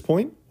usury at this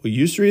point? Well,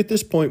 usury at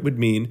this point would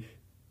mean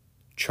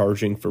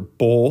charging for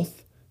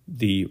both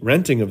the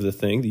renting of the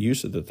thing, the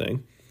use of the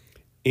thing,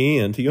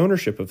 and the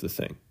ownership of the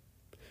thing.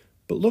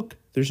 But look,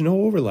 there's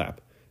no overlap.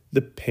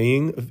 The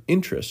paying of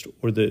interest,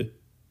 or the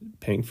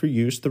paying for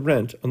use, the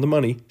rent on the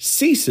money,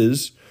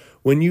 ceases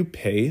when you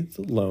pay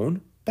the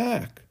loan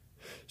back.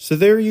 So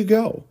there you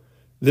go.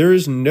 There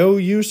is no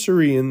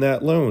usury in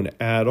that loan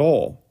at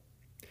all.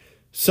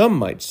 Some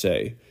might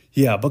say,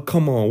 yeah, but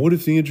come on, what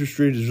if the interest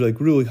rate is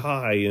like really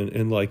high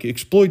and like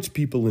exploits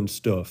people and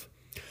stuff?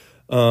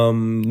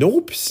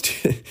 Nope,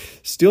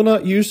 still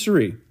not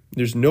usury.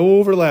 There's no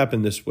overlap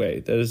in this way.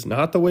 That is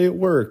not the way it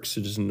works.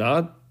 It is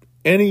not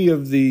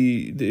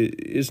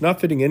it's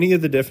not fitting any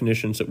of the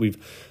definitions that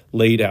we've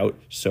laid out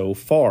so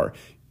far.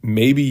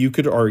 Maybe you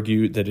could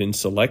argue that in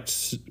select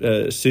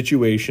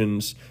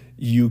situations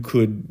you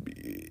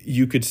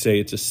could say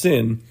it's a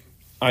sin.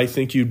 I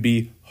think you'd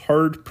be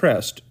hard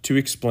pressed to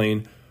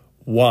explain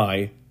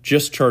why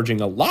just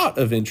charging a lot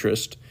of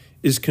interest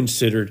is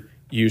considered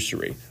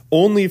usury.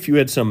 Only if you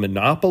had some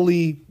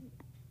monopoly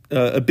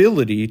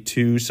ability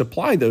to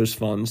supply those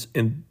funds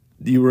and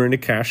you were in a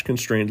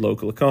cash-constrained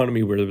local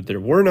economy where there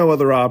were no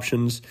other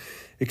options,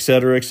 et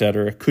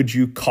cetera, could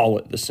you call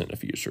it the sin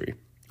of usury.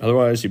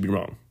 Otherwise, you'd be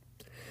wrong.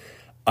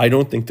 I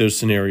don't think those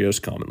scenarios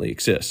commonly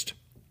exist.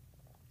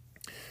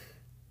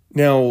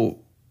 Now,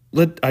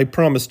 I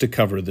promise to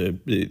cover the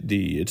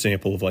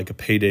example of like a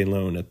payday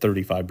loan at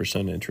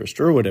 35%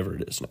 interest or whatever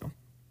it is now.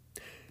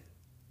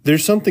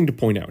 There's something to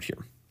point out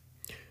here.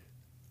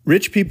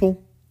 Rich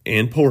people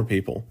and poor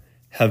people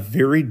have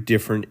very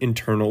different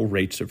internal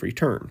rates of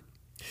return.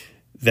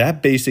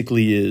 That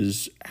basically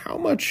is how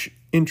much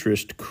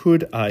interest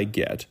could I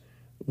get?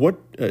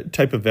 What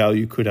type of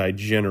value could I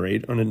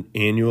generate on an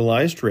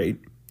annualized rate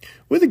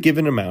with a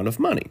given amount of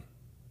money?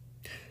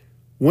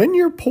 When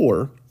you're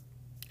poor,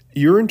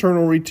 your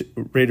internal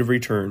rate of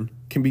return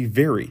can be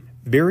very,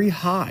 very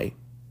high.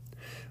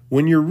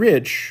 When you're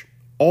rich,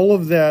 all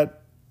of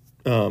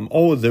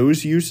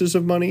those uses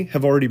of money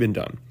have already been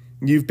done.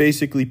 You've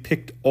basically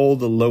picked all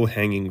the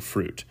low-hanging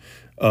fruit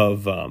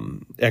of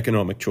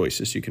economic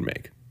choices you can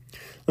make.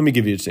 Let me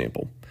give you an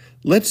example.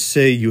 Let's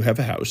say you have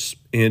a house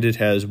and it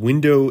has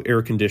window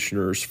air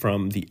conditioners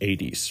from the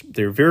 80s.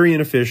 They're very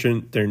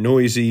inefficient, they're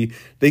noisy,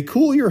 they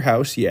cool your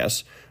house,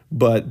 yes,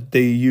 but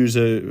they use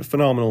a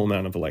phenomenal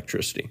amount of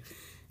electricity.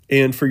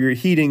 And for your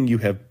heating, you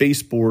have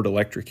baseboard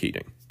electric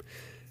heating.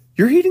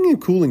 Your heating and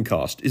cooling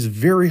cost is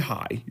very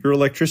high. Your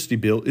electricity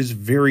bill is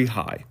very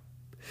high.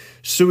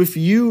 So if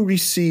you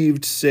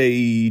received,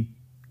 say,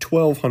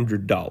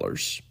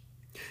 $1,200,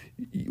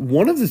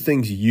 one of the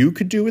things you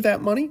could do with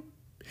that money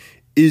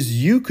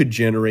is you could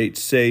generate,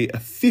 say, a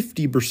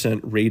 50%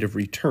 rate of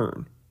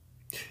return.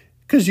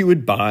 Because you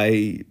would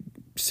buy,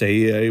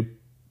 say,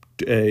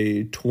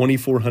 a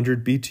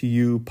 2400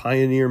 BTU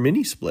Pioneer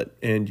mini split,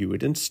 and you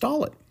would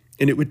install it.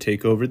 And it would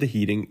take over the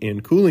heating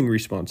and cooling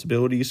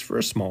responsibilities for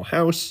a small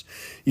house.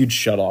 You'd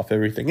shut off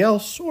everything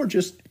else, or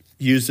just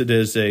use it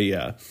as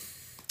a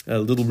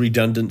little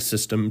redundant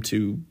system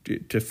to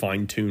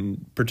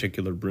fine-tune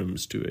particular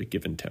rooms to a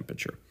given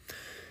temperature.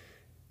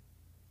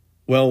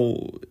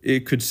 Well,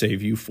 it could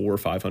save you $400 or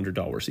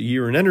 $500 a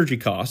year in energy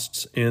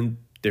costs, and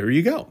there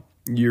you go.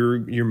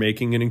 You're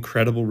making an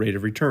incredible rate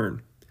of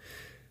return.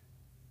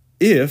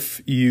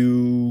 If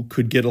you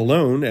could get a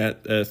loan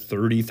at a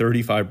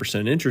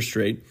 30-35% interest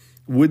rate,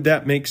 would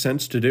that make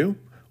sense to do?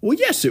 Well,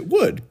 yes, it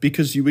would,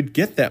 because you would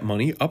get that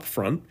money up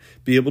front,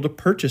 be able to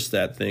purchase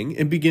that thing,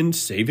 and begin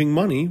saving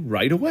money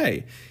right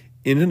away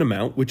in an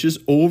amount which is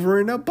over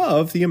and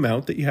above the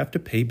amount that you have to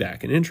pay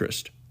back in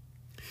interest.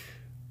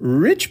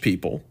 Rich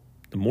people,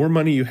 the more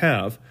money you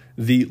have,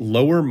 the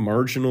lower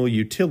marginal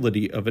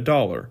utility of a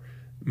dollar,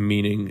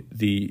 meaning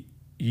the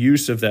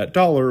use of that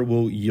dollar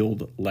will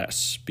yield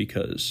less,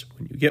 because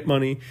when you get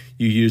money,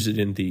 you use it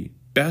in the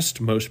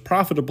best, most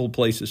profitable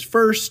places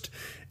first,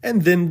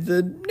 and then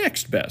the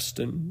next best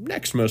and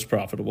next most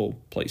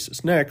profitable place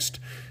is next.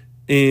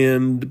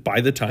 And by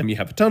the time you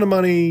have a ton of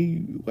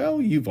money,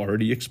 well, you've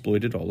already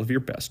exploited all of your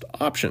best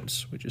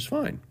options, which is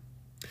fine.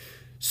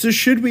 So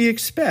should we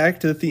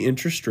expect that the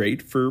interest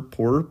rate for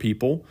poorer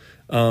people,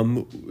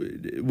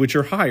 which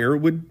are higher,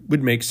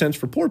 would make sense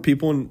for poor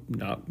people and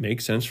not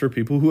make sense for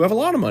people who have a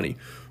lot of money?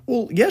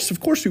 Well, yes, of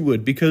course we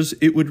would, because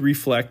it would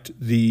reflect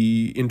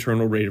the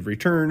internal rate of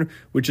return,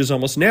 which is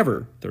almost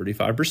never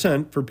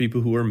 35% for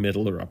people who are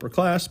middle or upper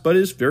class, but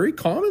is very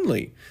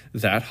commonly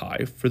that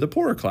high for the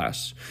poorer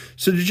class.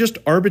 So to just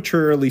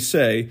arbitrarily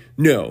say,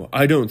 no,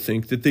 I don't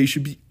think that they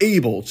should be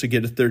able to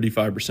get a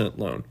 35%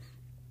 loan.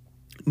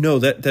 No,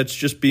 that's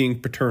just being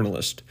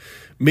paternalist.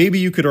 Maybe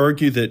you could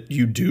argue that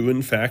you do,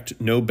 in fact,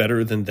 know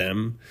better than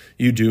them.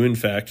 You do, in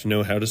fact,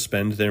 know how to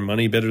spend their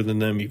money better than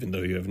them, even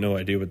though you have no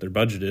idea what their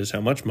budget is,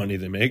 how much money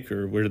they make,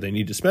 or where they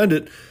need to spend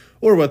it,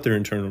 or what their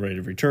internal rate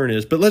of return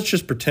is. But let's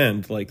just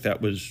pretend like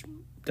that was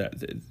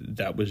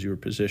your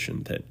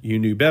position, that you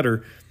knew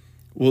better.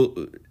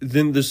 Well,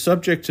 then the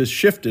subject has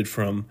shifted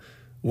from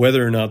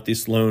whether or not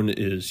this loan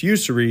is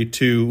usury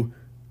to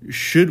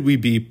should we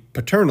be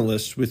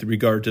paternalists with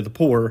regard to the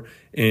poor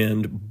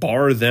and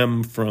bar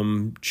them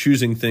from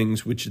choosing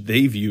things which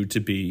they view to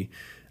be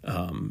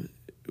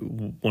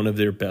one of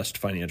their best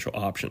financial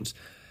options?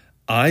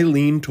 I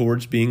lean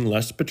towards being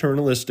less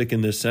paternalistic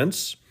in this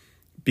sense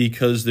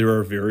because there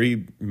are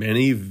very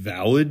many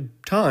valid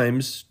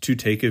times to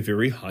take a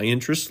very high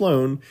interest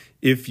loan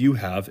if you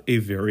have a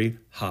very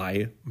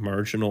high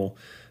marginal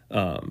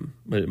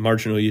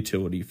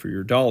utility for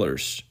your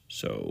dollars.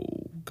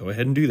 So go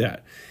ahead and do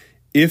that.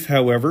 If,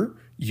 however,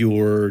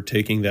 you're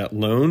taking that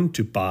loan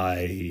to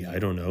buy, I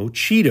don't know,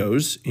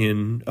 Cheetos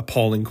in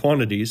appalling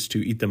quantities to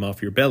eat them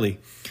off your belly,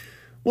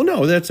 well,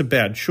 no, that's a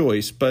bad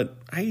choice, but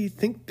I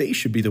think they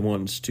should be the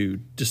ones to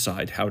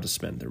decide how to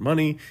spend their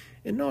money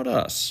and not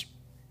us.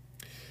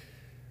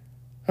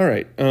 All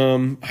right,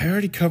 I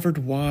already covered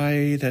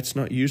why that's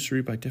not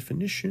usury by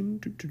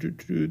definition.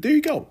 There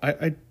you go.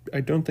 I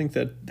don't think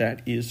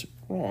that is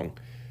wrong.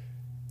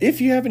 If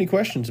you have any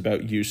questions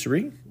about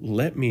usury,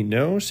 let me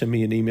know. Send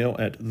me an email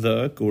at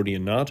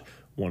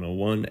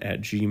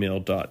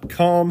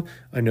thegordianknot101@gmail.com.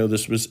 I know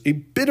this was a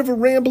bit of a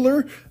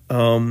rambler,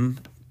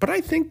 but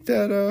I think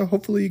that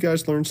hopefully you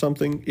guys learned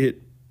something.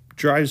 It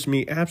drives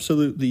me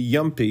absolutely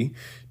yumpy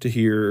to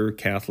hear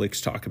Catholics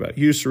talk about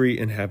usury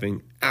and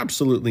having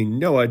absolutely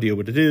no idea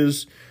what it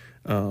is.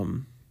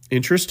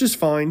 Interest is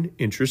fine.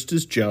 Interest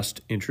is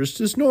just.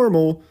 Interest is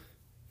normal.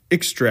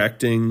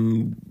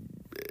 Extracting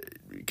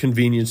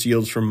convenience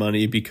yields from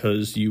money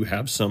because you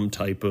have some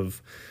type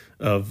of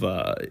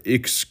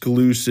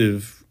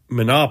exclusive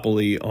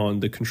monopoly on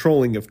the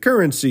controlling of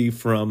currency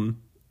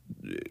from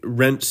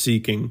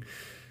rent-seeking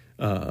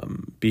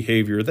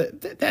behavior.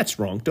 That's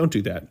wrong. Don't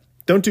do that.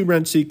 Don't do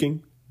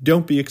rent-seeking.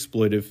 Don't be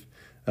exploitive.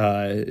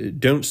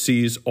 Don't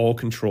seize all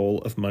control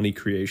of money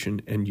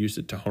creation and use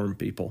it to harm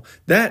people.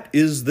 That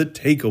is the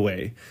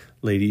takeaway,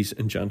 ladies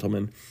and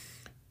gentlemen.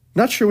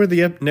 Not sure where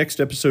the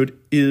next episode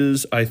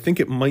is. I think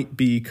it might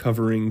be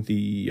covering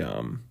the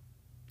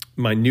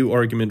my new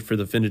argument for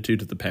the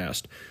finitude of the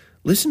past.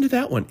 Listen to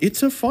that one.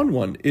 It's a fun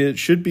one. It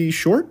should be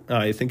short.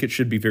 I think it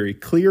should be very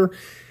clear.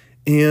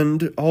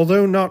 And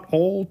although not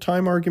all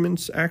time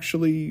arguments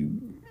actually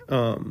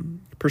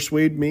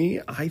persuade me,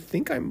 I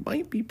think I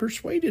might be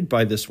persuaded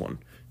by this one.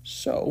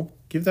 So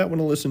give that one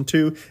a listen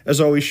too.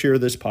 As always, share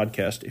this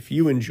podcast if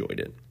you enjoyed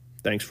it.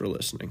 Thanks for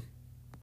listening.